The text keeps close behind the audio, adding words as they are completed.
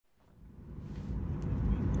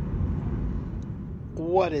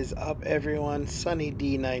What is up, everyone? Sunny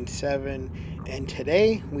D97, and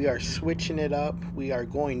today we are switching it up. We are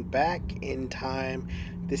going back in time.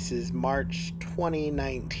 This is March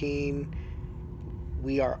 2019.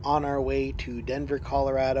 We are on our way to Denver,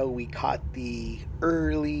 Colorado. We caught the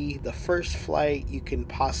first flight you can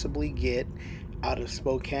possibly get out of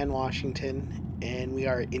Spokane, Washington, and we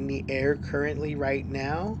are in the air currently right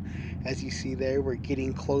now. As you see there, we're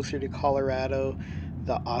getting closer to Colorado.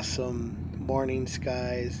 The awesome morning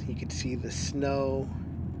skies. You can see the snow.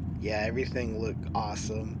 Yeah, everything looked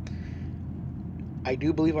awesome. I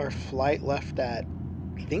do believe our flight left at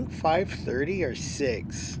I think 5:30 or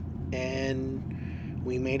 6, and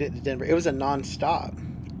we made it to Denver. It was a non-stop,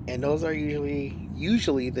 and those are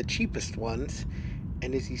usually the cheapest ones.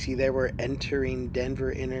 And as you see there, we're entering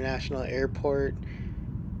Denver International Airport.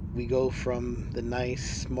 We go from the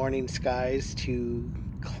nice morning skies to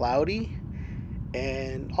cloudy,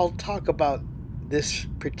 and I'll talk about this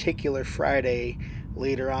particular Friday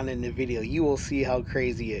later on in the video. You will see how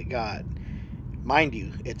crazy it got. Mind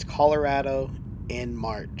you, it's Colorado in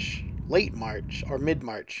March, late March or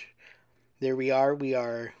mid-March. There we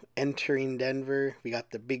are entering Denver. We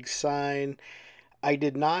got the big sign. I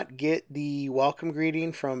did not get the welcome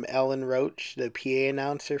greeting from Ellen Roach, the PA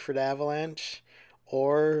announcer for the Avalanche,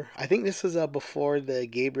 or I think this was before the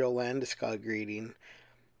Gabriel Landeskog greeting.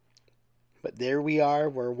 But there we are.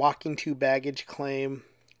 We're walking to baggage claim.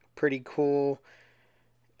 Pretty cool.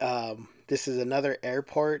 This is another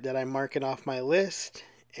airport that I'm marking off my list.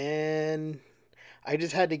 And I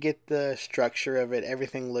just had to get the structure of it.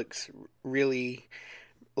 Everything looks really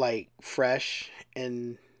fresh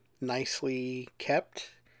and nicely kept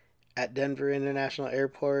at Denver International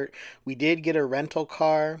Airport. We did get a rental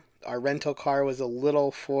car. Our rental car was a little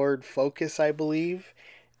Ford Focus, I believe.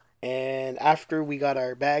 And after we got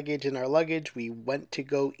our baggage and our luggage, we went to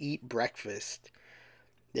go eat breakfast.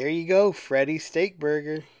 There you go, Freddy's Steak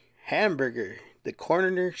Burger. Hamburger, the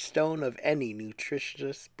cornerstone of any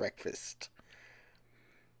nutritious breakfast.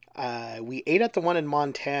 We ate at the one in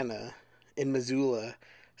Montana, in Missoula.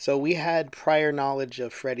 So we had prior knowledge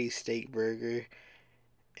of Freddy's Steak Burger.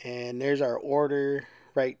 And there's our order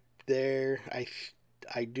right there.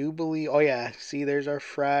 I do believe, oh yeah, see there's our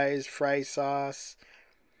fries, fry sauce.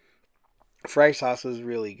 Fry sauce was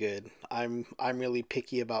really good. I'm really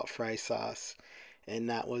picky about fry sauce, and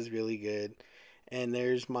that was really good. And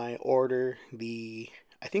there's my order.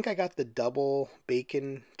 I think I got the double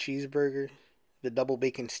bacon cheeseburger, the double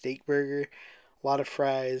bacon steak burger, a lot of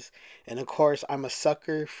fries, and of course I'm a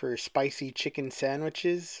sucker for spicy chicken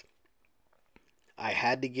sandwiches. I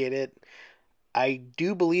had to get it. I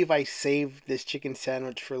do believe I saved this chicken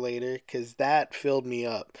sandwich for later because that filled me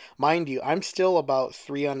up. Mind you, I'm still about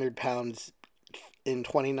 300 pounds in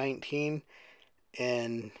 2019,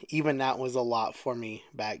 and even that was a lot for me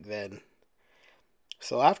back then.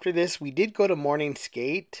 So after this, we did go to morning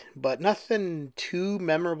skate, but nothing too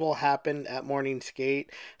memorable happened at morning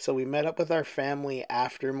skate. So we met up with our family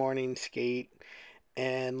after morning skate.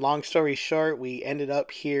 And long story short, we ended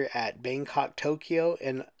up here at Bangkok, Tokyo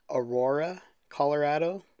in Aurora,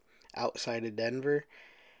 Colorado, outside of Denver.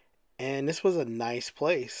 And this was a nice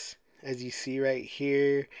place, as you see right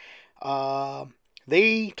here.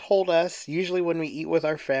 They told us, usually when we eat with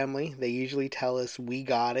our family, they usually tell us we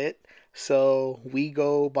got it. So we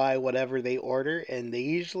go by whatever they order, and they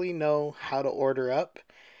usually know how to order up.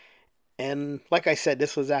 And like I said,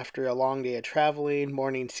 this was after a long day of traveling,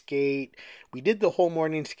 morning skate. We did the whole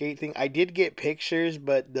morning skate thing. I did get pictures,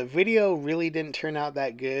 but the video really didn't turn out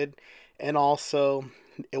that good. And also,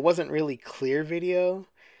 it wasn't really clear video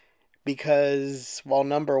because, well,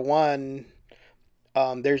 number one,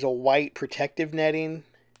 there's a white protective netting,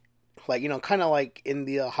 kind of like in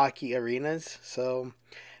the hockey arenas. So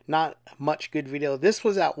not much good video. This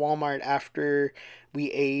was at Walmart after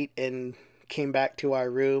we ate and came back to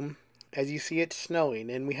our room. As you see, it's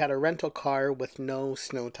snowing, and we had a rental car with no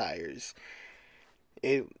snow tires.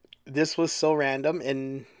 This was so random,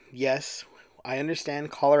 and yes, I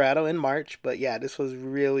understand Colorado in March, but yeah, this was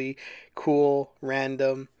really cool,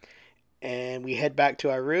 random. And we head back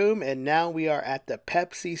to our room, and now we are at the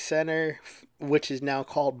Pepsi Center, which is now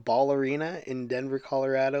called Ball Arena in Denver,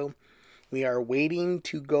 Colorado. We are waiting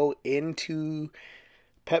to go into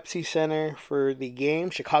Pepsi Center for the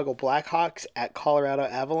game, Chicago Blackhawks at Colorado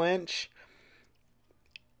Avalanche.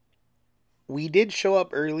 We did show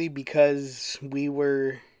up early because we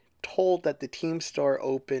were told that the team store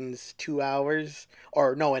opens 2 hours,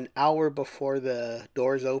 or no, an hour before the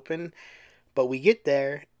doors open. But we get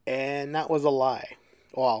there, and that was a lie.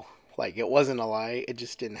 Well, it wasn't a lie, it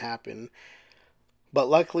just didn't happen. But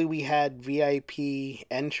luckily we had VIP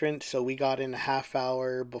entrance, so we got in a half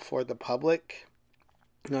hour before the public.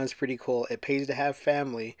 And that was pretty cool. It pays to have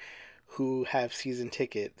family who have season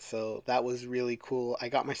tickets, so that was really cool. I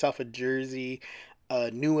got myself a jersey,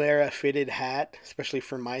 a New Era fitted hat, especially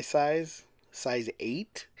for my size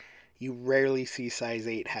 8. You rarely see size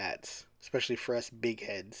 8 hats, especially for us big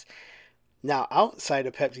heads. Now, outside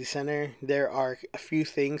of Pepsi Center, there are a few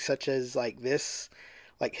things such as like this,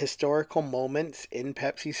 like historical moments in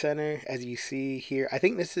Pepsi Center, as you see here. I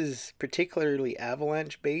think this is particularly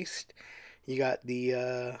Avalanche based. You got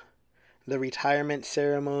the retirement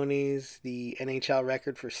ceremonies, the NHL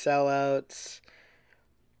record for sellouts.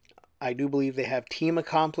 I do believe they have team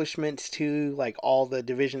accomplishments too, like all the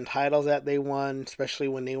division titles that they won, especially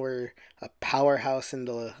when they were a powerhouse in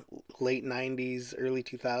the late 90s, early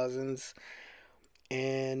 2000s.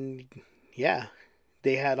 And yeah,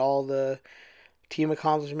 they had all the team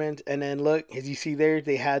accomplishments. And then look, as you see there,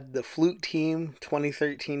 they had the Fluke team,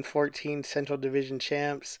 2013-14 Central Division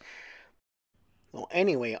champs. Well,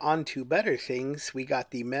 anyway, on to better things. We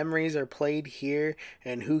got the memories are played here,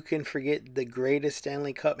 and who can forget the greatest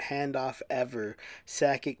Stanley Cup handoff ever?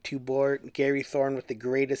 Sakic to Bort, Gary Thorne with the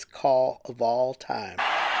greatest call of all time.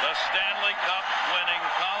 The Stanley Cup winning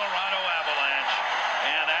Colorado Avalanche,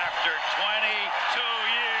 and after 22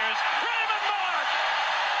 years, Raymond Bourque!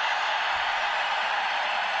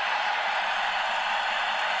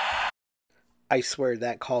 I swear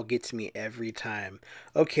that call gets me every time.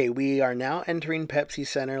 Okay, we are now entering Pepsi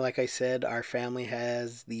Center. Like I said, our family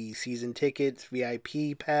has the season tickets,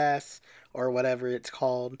 VIP pass, or whatever it's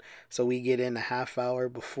called. So we get in a half hour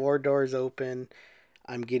before doors open.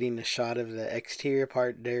 I'm getting a shot of the exterior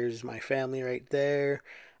part. There's my family right there.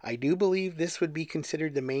 I do believe this would be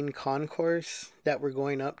considered the main concourse that we're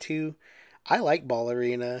going up to. I like Ball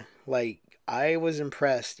Arena. Like, I was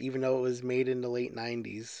impressed, even though it was made in the late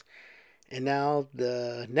 90s. And now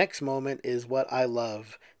the next moment is what I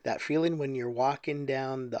love. That feeling when you're walking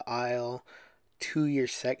down the aisle to your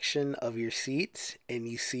section of your seats and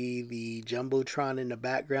you see the Jumbotron in the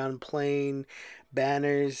background playing,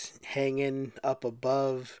 banners hanging up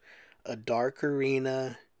above a dark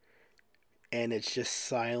arena, and it's just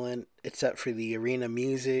silent except for the arena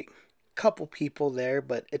music. Couple people there,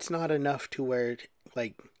 but it's not enough to where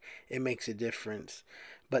it makes a difference.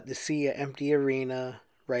 But to see an empty arena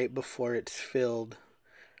right before it's filled,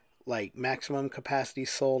 like maximum capacity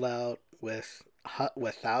sold out with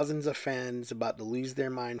thousands of fans about to lose their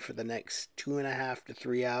mind for the next 2.5 to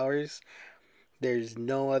 3 hours, there's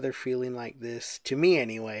no other feeling like this, to me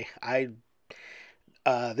anyway.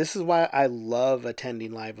 This is why I love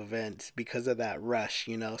attending live events, because of that rush,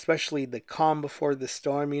 especially the calm before the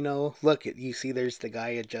storm. Look, you see there's the guy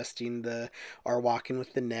adjusting or walking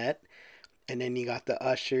with the net, and then you got the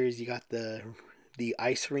ushers, you got the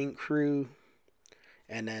ice rink crew,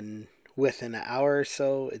 and then within an hour or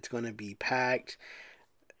so it's going to be packed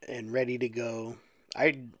and ready to go.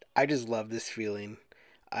 I just love this feeling.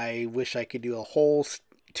 I wish I could do a whole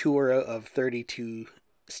tour of 32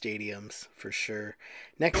 stadiums for sure.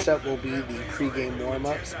 Next up will be the pregame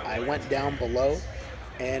warm-ups. I went down below,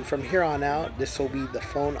 and from here on out this will be the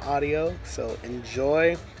phone audio, so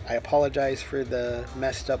enjoy. I apologize for the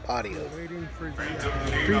messed up audio. Waiting for the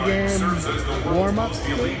pregame warm-ups.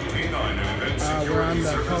 We're on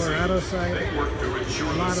the Colorado side. A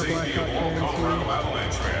lot of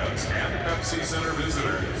Blackhawks fans here. And Pepsi Center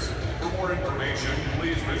visitors. For more information,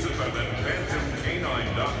 please visit them at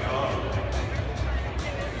phantomcanine.com.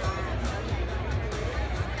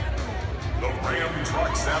 The Ram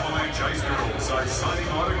Trucks Avalanche Ice Girls are signing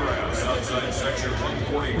autographs outside section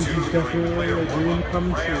 142. This is definitely a dream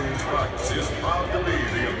come true. Ram Trucks is proud to be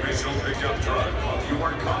the official pickup truck of your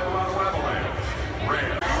Colorado Avalanche.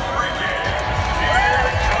 Ram, bring it! Here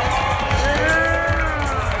it comes!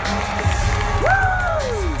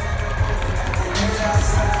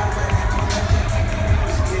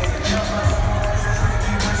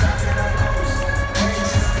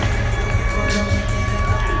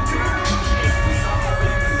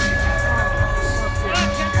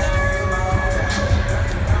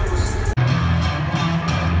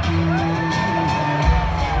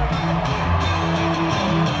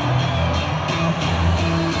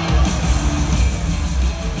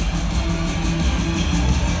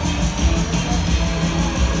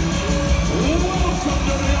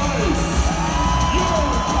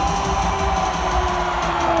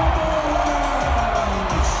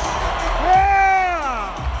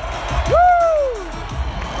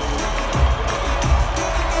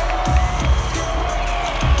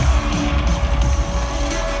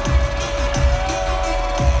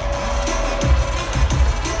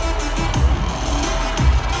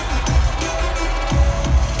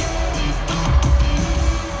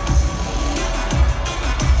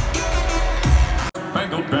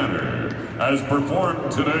 as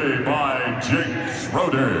performed today by Jake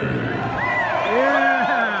Schroeder.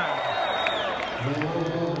 Yeah!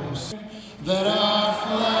 That our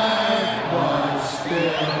flag was still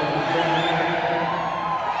there.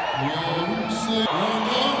 Once in the home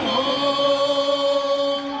of the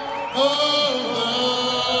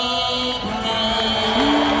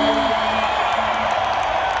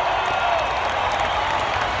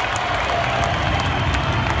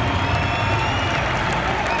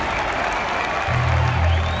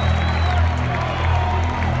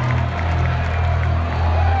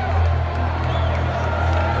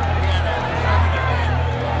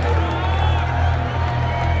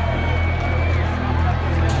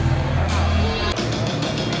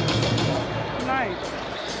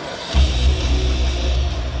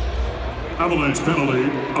Avalanche penalty,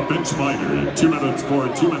 a bench minor. 2 minutes for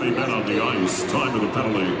too many men on the ice. Time of the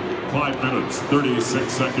penalty, 5 minutes,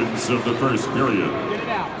 36 seconds of the first period.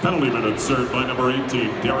 Penalty minutes served by number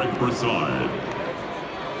 18, Derek Broussard.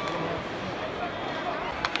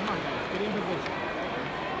 Come on, guys, get in position.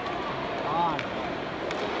 On.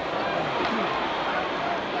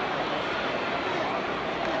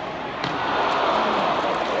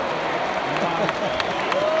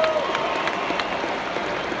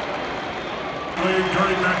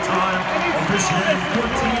 During that time, officiating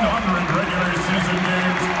 1,400 regular season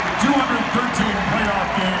games, 213 playoff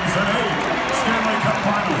games, and 8 Stanley Cup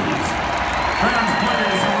finals. Fans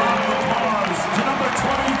plays a round of applause to number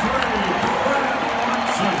 23, Brad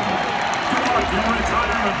Larson. Good luck in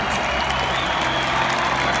retirement.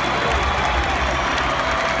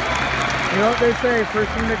 You know what they say,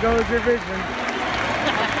 first thing that goes is your vision.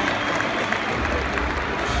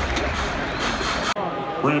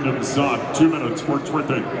 Brandon Zock, 2 minutes for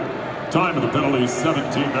tripping. Time of the penalty,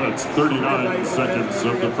 17 minutes, 39 seconds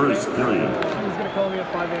of the first period. He's going to call me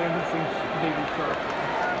at 5 a.m. and sing Baby Shark.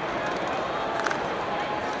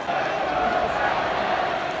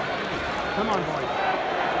 Come on, boys.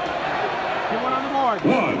 Get one on the board.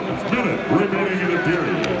 1 minute remaining in the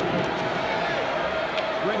period.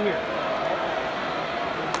 Right here.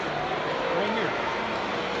 Right here.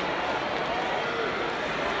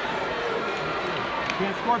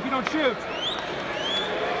 Can't score if you don't shoot.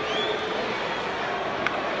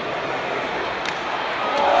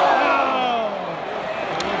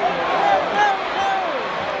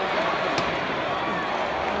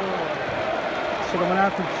 Should have went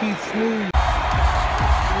after Keith Smooth.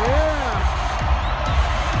 Yeah.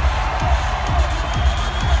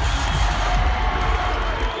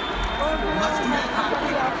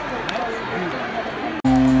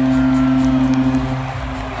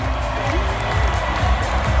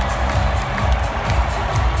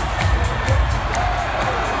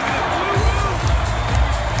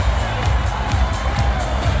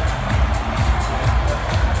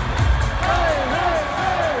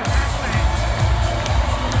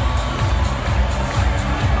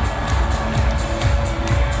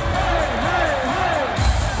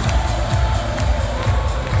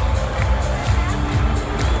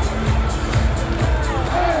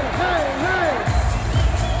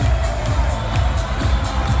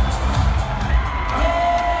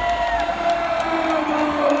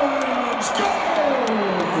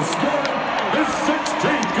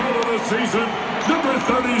 Season, number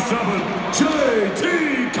 37, J.T.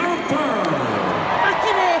 Comfort.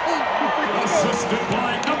 Assisted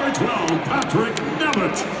by number 12, Patrick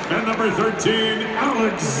Nemeth, and number 13,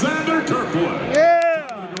 Alexander Kirkwood. Yeah.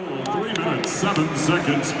 3 minutes, 7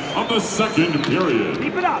 seconds of the second period.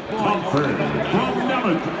 Keep it up, boys. Comfort from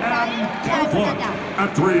Nemeth and Kirkwood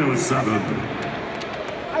at 3:07.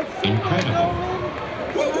 Incredible.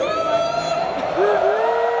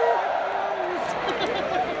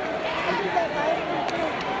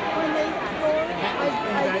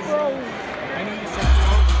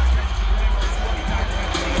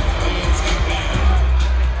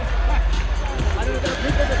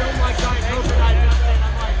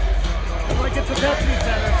 It's a Pepsi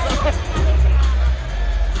Center.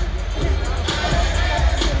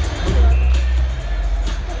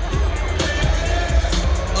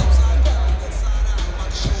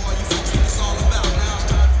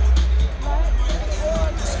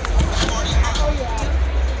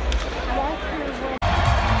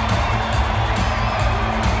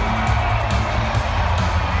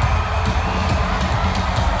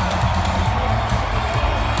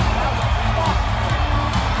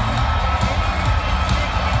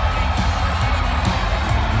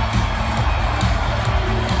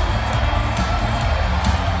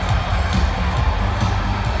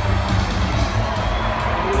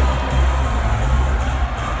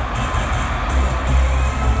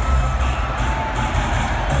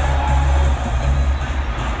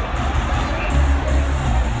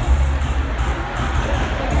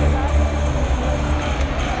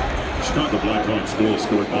 Chicago Blackhawks goal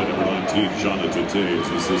scored by number 19, Jonathan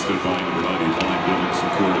Taves, assisted by number 95, Dylan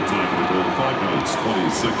Sakura. Time of the goal, 5 minutes,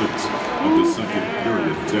 20 seconds of the second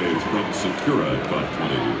period. Taves from Sakura at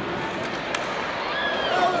 5:20.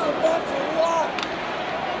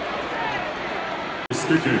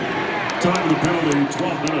 Sticking. Time of the penalty,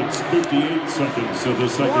 12 minutes, 58 seconds of the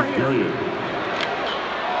second period.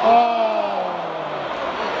 Oh,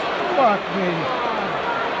 fuck me.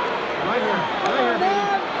 Right here, baby.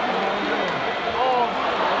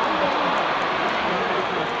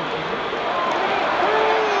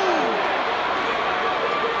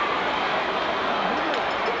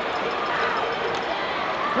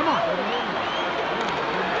 Come on.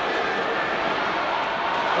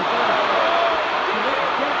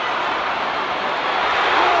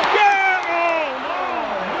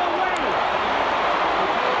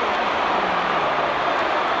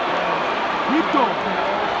 Keep going.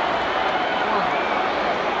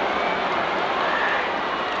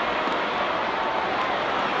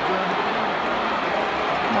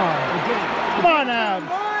 Come on, Abs.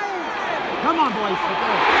 Come on, boys.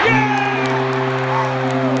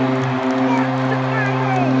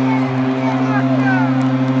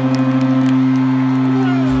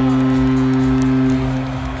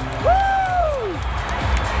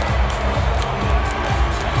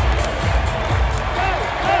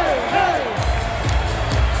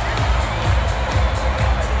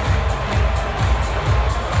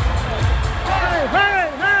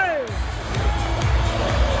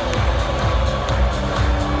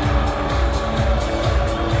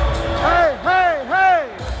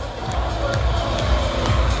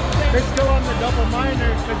 They're still on the double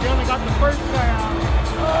minor because they only got the first guy out.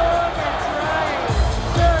 Oh, that's right.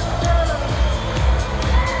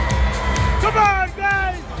 Come on,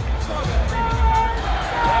 guys!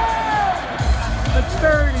 The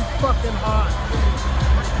third is fucking hot.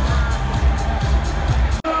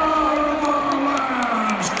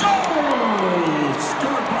 Avalanche goal!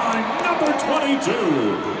 Scored by number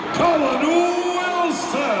 22, Colin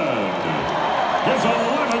Wilson. His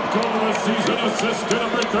 11th goal of the season, assist to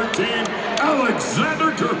number 13, Alexander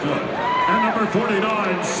Kerfoot, and number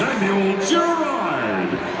 49, Samuel Girard.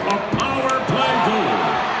 A power play goal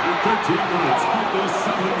in 13 minutes,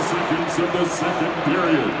 57 seconds of the second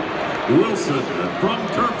period. Wilson from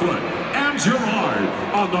Kerfoot and Girard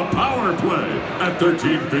on the power play at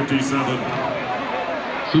 13:57.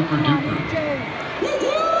 Super duper.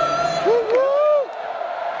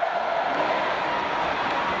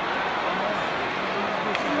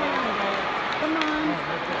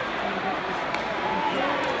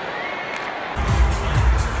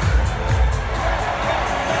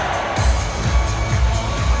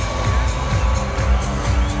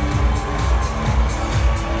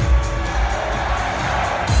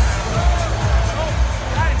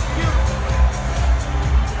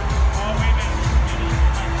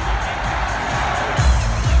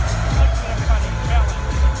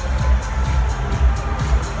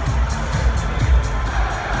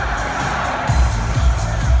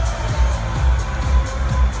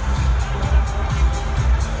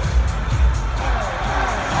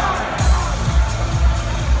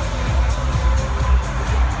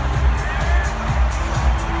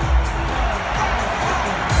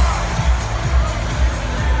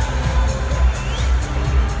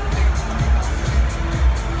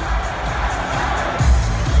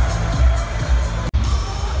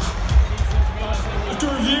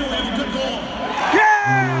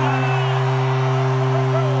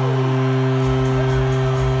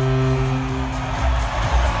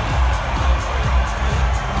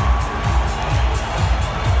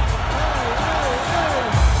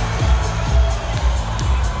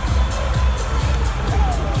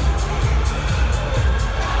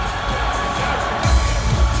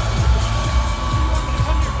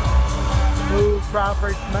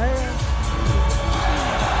 Crawford's man.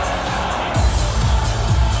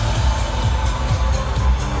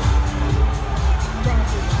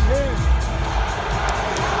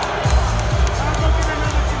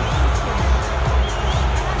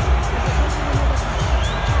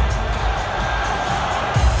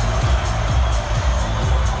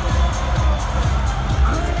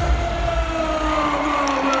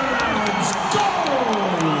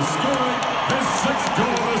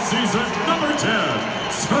 Season number 10,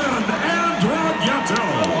 Sven Andraghetto.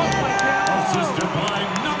 Assisted by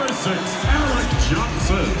number 6, Alec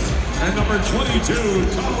Johnson. And number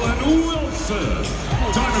 22, Colin Wilson.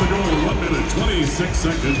 Time of the goal, 1 minute, 26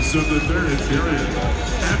 seconds of the third period.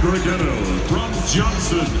 Andraghetto from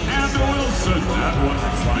Johnson and Wilson at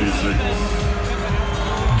 1:26.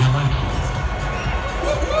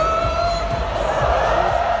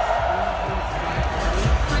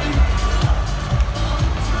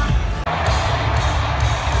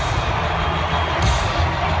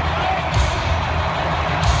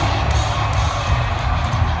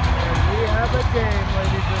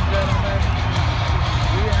 ladies and gentlemen.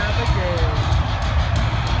 We have a game.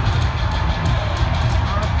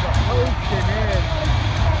 Off the post and in.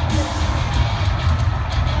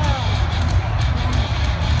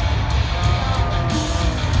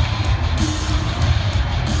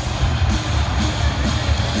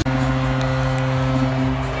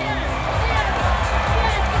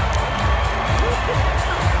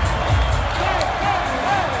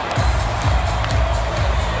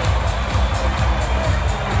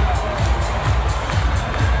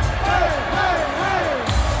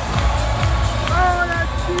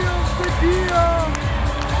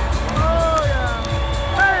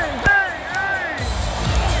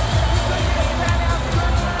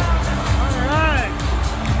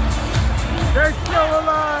 They're still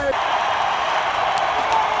alive!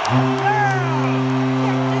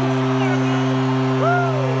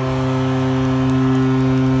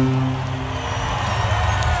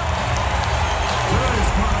 Today's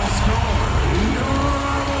final score,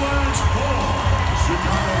 Colorado Avalanche 4,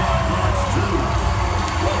 Chicago Blackhawks 2.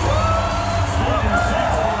 Save your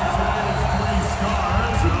seats for today's 3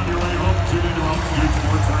 stars, and on your way home, tune into Altitude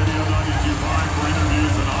Sports Radio 92.5 for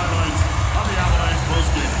interviews and highlights of the Avalanche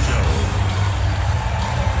postgame show.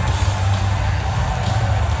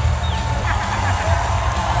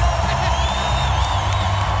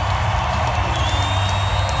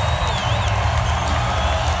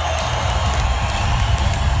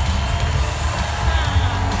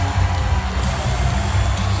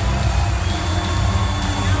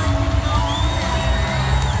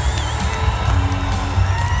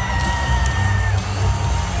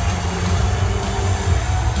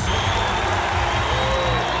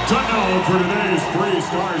 Time for today's 3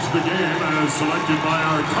 stars of the game, as selected by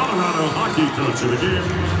our Colorado hockey coach of the game,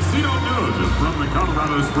 Cito Nude from the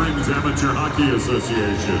Colorado Springs Amateur Hockey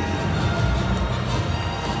Association.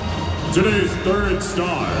 Today's 3rd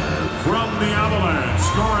star from the Avalanche,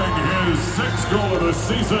 scoring his 6th goal of the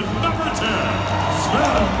season, number 10,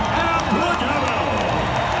 Sven Blackhawks.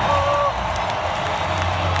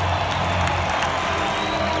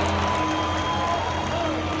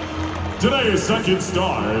 Today's 2nd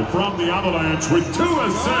star from the Avalanche with 2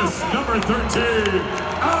 assists, number 13,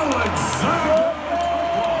 Alexander.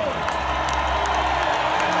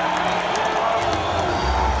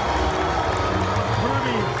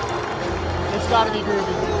 Groovy. It's gotta be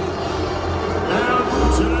groovy.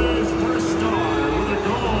 And today's 1st star with a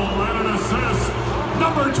goal and an assist,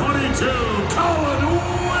 number 22, Colin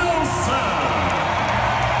Wilson.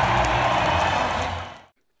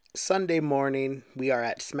 Sunday morning, we are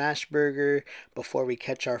at Smashburger before we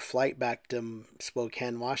catch our flight back to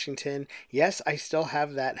Spokane, Washington. Yes, I still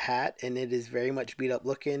have that hat, and it is very much beat up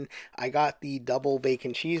looking. I got the double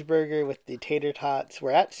bacon cheeseburger with the tater tots.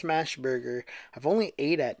 We're at Smashburger. I've only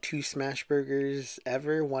ate at 2 Smashburgers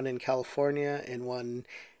ever, one in California and one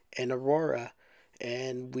in Aurora.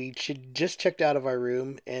 And we just checked out of our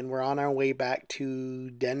room, and we're on our way back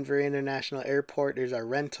to Denver International Airport. There's our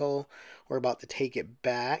rental. We're about to take it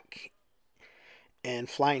back and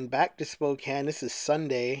flying back to Spokane. This is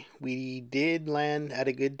Sunday. We did land at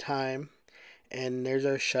a good time, and there's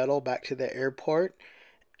our shuttle back to the airport.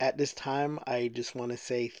 At this time, I just want to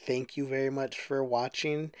say thank you very much for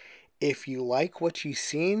watching. If you like what you've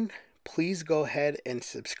seen, please go ahead and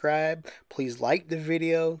subscribe. Please like the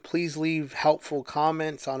video. Please leave helpful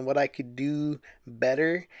comments on what I could do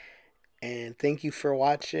better. And thank you for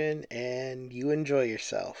watching, and you enjoy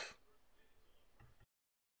yourself.